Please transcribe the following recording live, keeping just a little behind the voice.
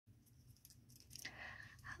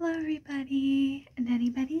Hello everybody and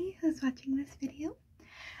anybody who's watching this video.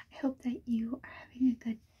 I hope that you are having a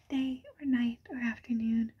good day or night or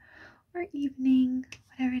afternoon or evening,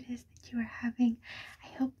 whatever it is that you are having.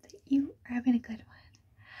 I hope that you are having a good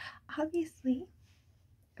one. Obviously,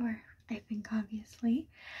 or I think obviously,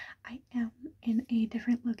 I am in a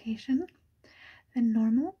different location than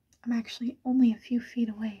normal. I'm actually only a few feet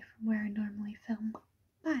away from where I normally film,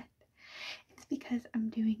 but it's because I'm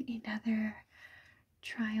doing another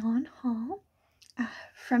try-on haul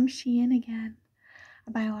from Shein again.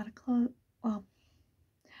 I buy a lot of clothes. Well,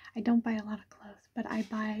 I don't buy a lot of clothes, but I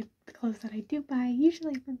buy the clothes that I do buy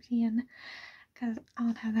usually from Shein because I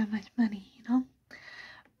don't have that much money, you know.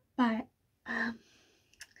 But I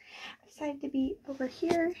decided to be over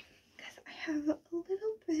here because I have a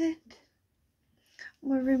little bit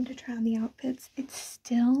more room to try on the outfits. It's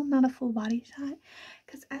still not a full body shot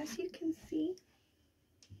because, as you can see,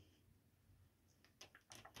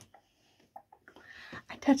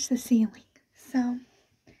 I touched the ceiling, so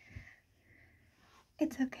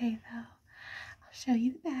it's okay though. I'll show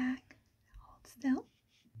you the back. Hold still.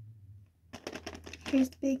 Here's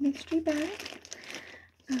the big mystery bag.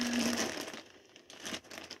 I'm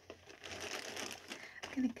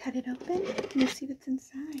gonna cut it open and you'll see what's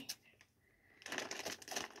inside.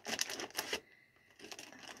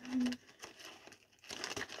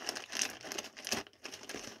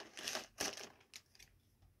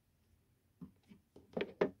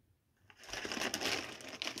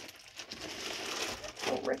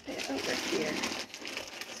 We'll rip it over here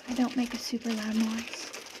so I don't make a super loud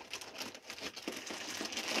noise.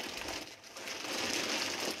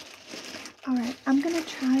 Alright, I'm gonna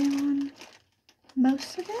try on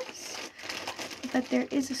most of this, but there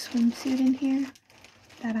is a swimsuit in here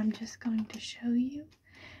that I'm just going to show you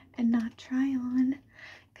and not try on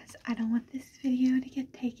because I don't want this video to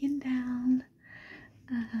get taken down.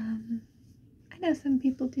 I know some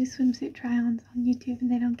people do swimsuit try-ons on YouTube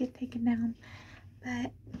and they don't get taken down,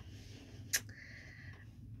 but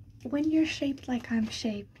when you're shaped like I'm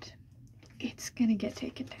shaped, it's gonna get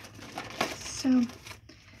taken down. So,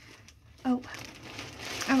 oh,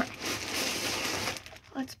 alright,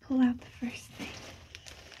 let's pull out the first thing.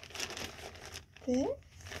 This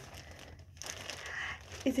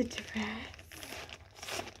is a dress.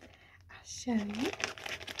 I'll show you.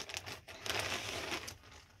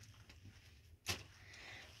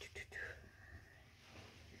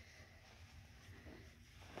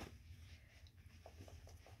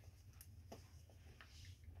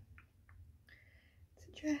 It's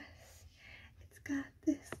a dress. It's got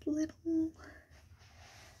this little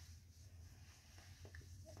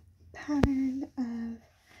pattern of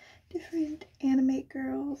different anime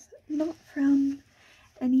girls, not from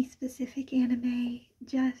any specific anime,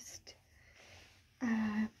 just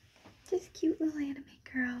cute little anime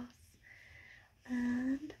girls.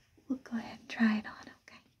 And we'll go ahead and try it on,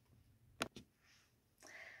 okay?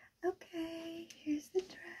 Okay, here's the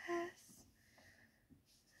dress.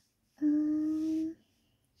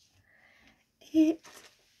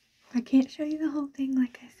 I can't show you the whole thing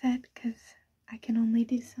like I said because I can only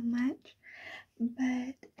do so much,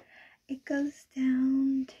 but it goes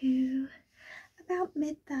down to about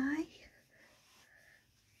mid-thigh,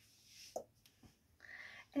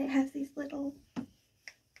 and it has these little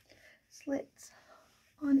slits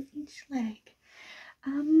on each leg.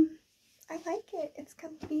 I like it. It's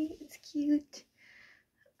comfy, it's cute.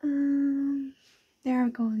 There are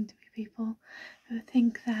going to be people who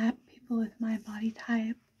think that people with my body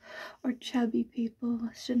type or chubby people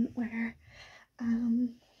shouldn't wear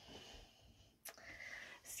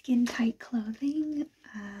skin tight clothing.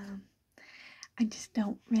 I just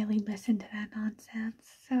don't really listen to that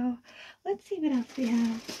nonsense. So let's see what else we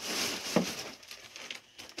have.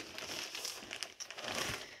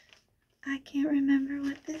 I can't remember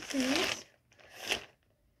what this is.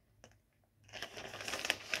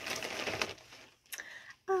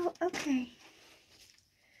 Oh, okay.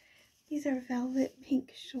 These are velvet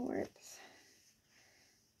pink shorts.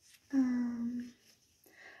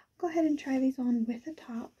 Go ahead and try these on with a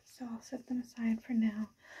top, so I'll set them aside for now.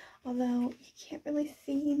 Although you can't really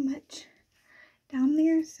see much down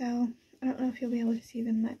there, so I don't know if you'll be able to see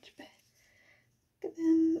them much, but look at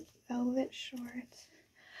them, velvet shorts.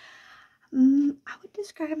 I would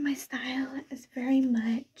describe my style as very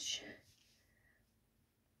much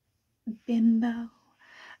bimbo.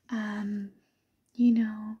 You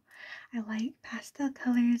know, I like pastel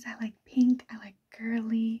colors, I like pink, I like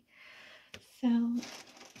girly, so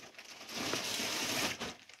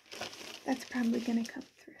that's probably gonna come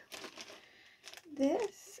through.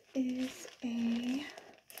 This is a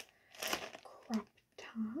crop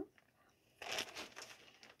top.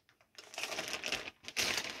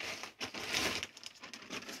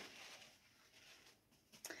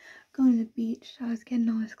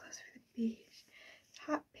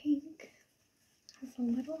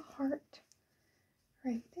 heart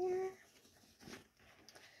right there.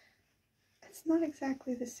 It's not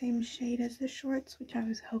exactly the same shade as the shorts, which I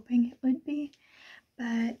was hoping it would be, but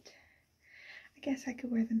I guess I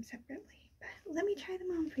could wear them separately. But let me try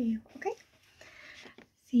them on for you, okay?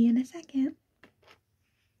 See you in a second.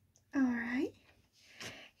 Alright,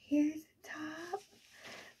 here's the top.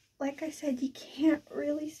 Like I said, you can't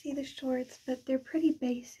really see the shorts, but they're pretty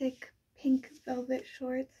basic pink velvet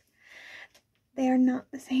shorts. They are not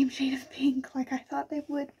the same shade of pink like I thought they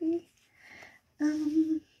would be.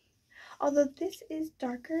 Although this is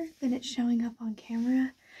darker than it's showing up on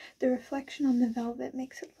camera, the reflection on the velvet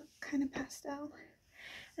makes it look kind of pastel.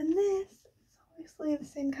 And this is obviously the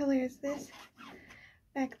same color as this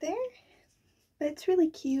back there, but it's really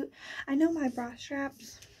cute. I know my bra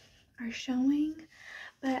straps are showing,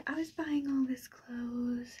 but I was buying all this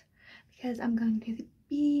clothes because I'm going to the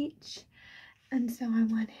beach, and so I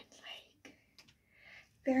wanted like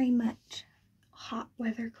very much hot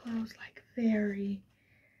weather clothes, like very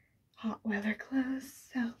hot weather clothes.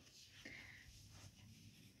 So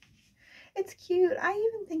it's cute. I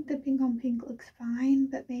even think the pink on pink looks fine,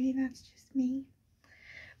 but maybe that's just me.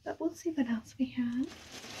 But we'll see what else we have.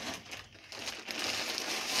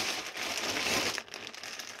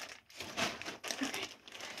 Okay,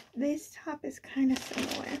 this top is kind of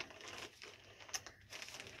similar.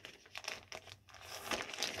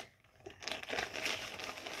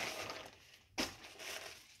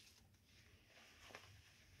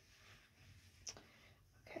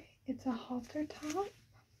 Okay, it's a halter top.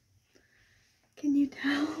 Can you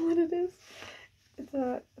tell what it is? It's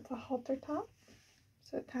a halter top.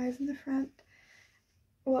 So it ties in the front.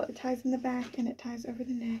 Well, it ties in the back and it ties over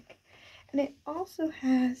the neck. And it also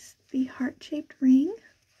has the heart-shaped ring,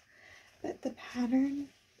 but the pattern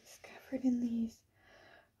is covered in these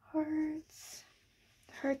hearts.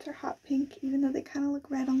 The hearts are hot pink, even though they kind of look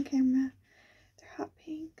red on camera. They're hot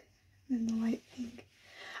pink, and then the light pink.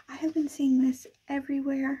 I have been seeing this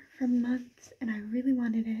everywhere for months, and I really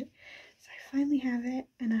wanted it. So I finally have it,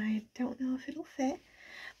 and I don't know if it'll fit,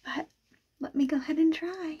 but let me go ahead and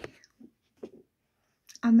try.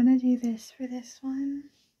 I'm gonna do this for this one.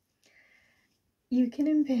 You can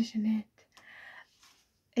envision it.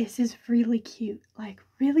 This is really cute, like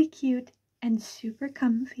really cute and super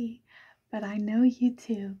comfy, but I know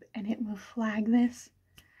YouTube and it will flag this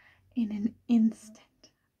in an instant.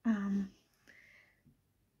 I'm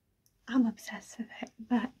obsessed with it,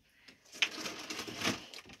 but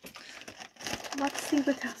let's see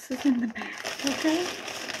what else is in the bag, okay?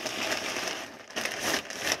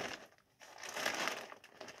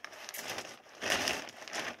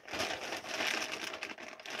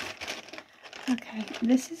 Okay,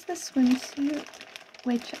 this is the swimsuit,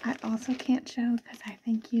 which I also can't show because I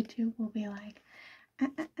think YouTube will be like,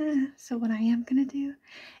 So what I am gonna do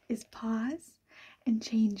is pause and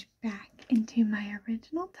change back into my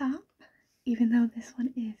original top, even though this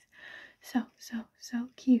one is so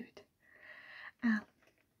cute.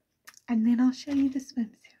 And then I'll show you the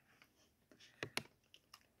swimsuit.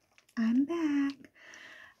 I'm back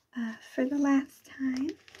for the last time,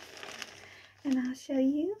 and I'll show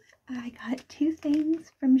you. I got two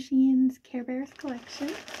things from Shein's Care Bears collection.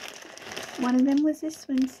 One of them was this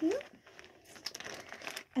swimsuit,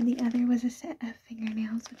 and the other was a set of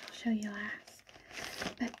fingernails, which I'll show you last.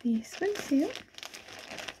 But the swimsuit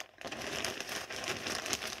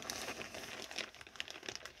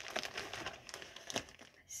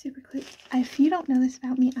super cute. If you don't know this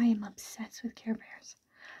about me, I am obsessed with Care Bears.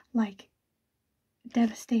 Like,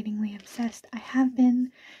 devastatingly obsessed. I have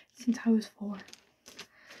been since I was 4.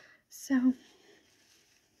 So,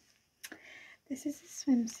 this is a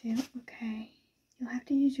swimsuit, okay? You'll have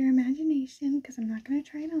to use your imagination because I'm not going to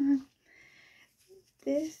try it on.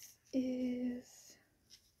 This is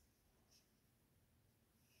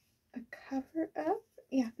a cover-up.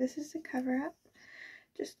 Yeah, this is a cover-up.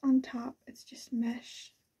 Just on top, it's just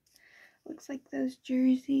mesh. Looks like those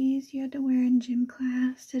jerseys you had to wear in gym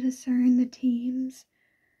class to discern the teams.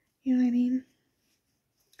 You know what I mean?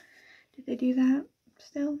 Did they do that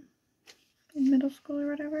still in middle school or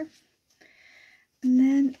whatever? And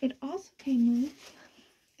then it also came with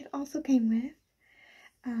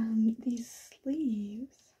these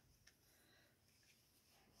sleeves,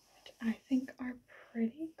 which I think are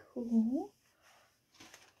pretty cool.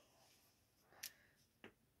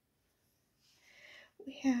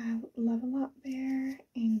 We have Love a Lot Bear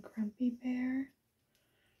and Grumpy Bear.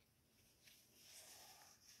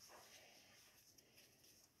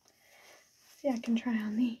 See, I can try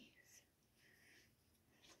on these.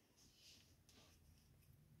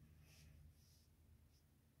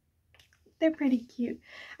 They're They're pretty cute.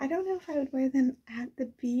 I don't know if I would wear them at the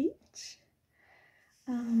beach,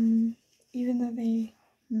 even though they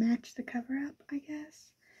match the cover up, I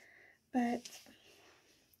guess. But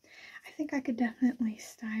I think I could definitely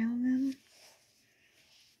style them.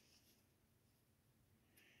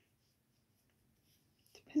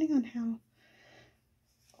 Depending on how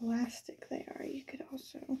elastic they are, you could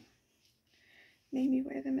also maybe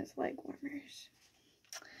wear them as leg warmers.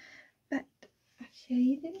 But I'll show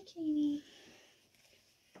you the bikini.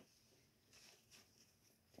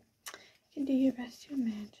 You can do your best to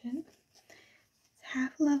imagine. It's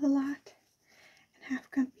half Love-A-Lot and half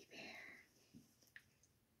Grumpy Bear.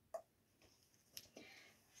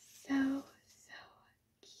 So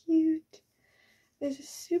cute. There's a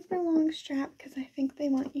super long strap because I think they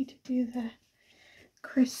want you to do the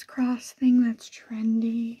crisscross thing that's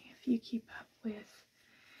trendy. If you keep up with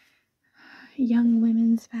young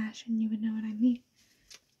women's fashion, you would know what I mean.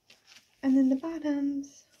 And then the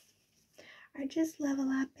bottoms are just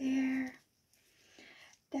Love-A-Lot Bear.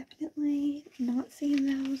 Definitely not seeing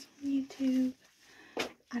those on YouTube.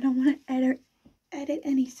 I don't want to edit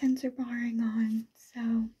any censor barring on, so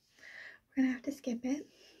we're gonna have to skip it.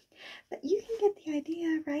 But you can get the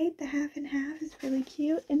idea, right? The half and half is really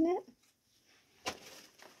cute, isn't it?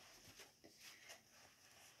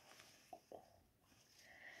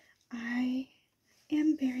 I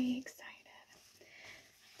am very excited.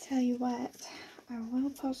 Tell you what, I will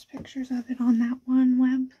post pictures of it on that one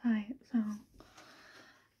website, so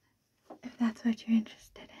if that's what you're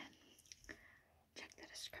interested in, check the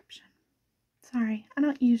description. Sorry, I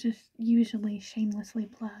don't usually shamelessly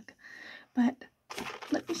plug, but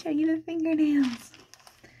let me show you the fingernails.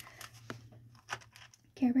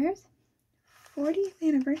 Care Bears 40th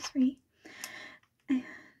anniversary, and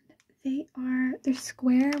they're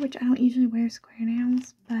square, which I don't usually wear square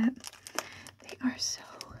nails, but they are so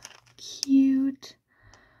cute.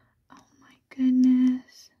 Oh my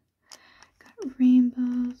goodness. Got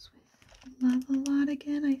rainbows with Love-A-Lot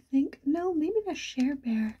again, I think. No, maybe the Share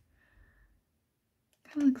Bear.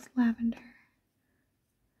 Kind of looks lavender.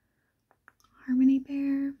 Harmony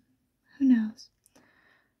Bear. Who knows?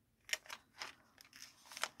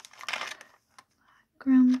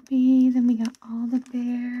 Grumpy. Then we got all the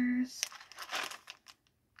bears.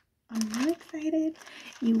 I'm really excited.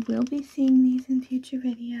 You will be seeing these in future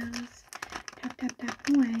videos. Tap, tap, tap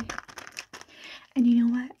away. And you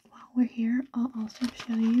know what? While we're here, I'll also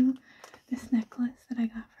show you this necklace that I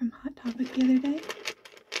got from Hot Topic the other day.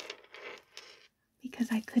 Because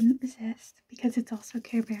I couldn't resist. Because it's also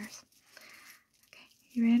Care Bears. Okay,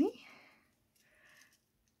 you ready?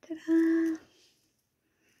 Ta-da!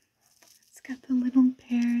 It's got the little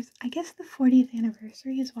bears. I guess the 40th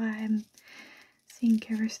anniversary is why I'm seeing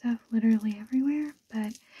Care Bear stuff literally everywhere.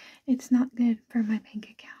 But it's not good for my bank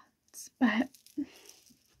accounts. But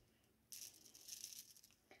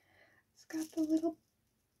it's got the little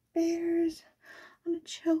bears on a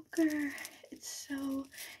choker. It's so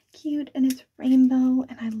cute and it's rainbow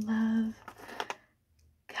and I love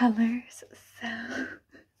colors. So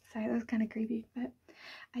sorry, that was kind of creepy, but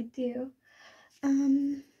I do.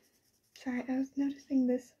 Sorry, I was noticing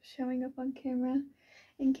this showing up on camera.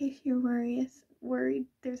 In case you're worried,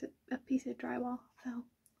 there's a piece of drywall fell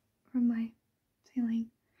from my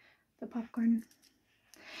ceiling. The popcorn.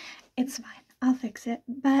 It's fine. I'll fix it.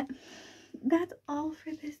 But that's all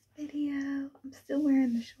for this video. I'm still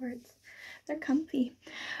wearing the shorts. They're comfy.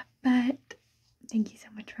 But thank you so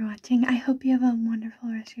much for watching. I hope you have a wonderful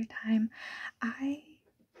rest of your time. I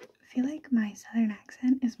feel like my southern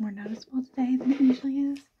accent is more noticeable today than it usually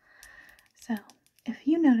is. So if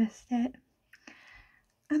you noticed it,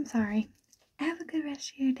 I'm sorry. Have a good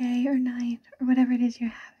rest of your day or night or whatever it is you're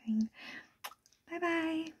having. Bye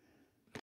bye.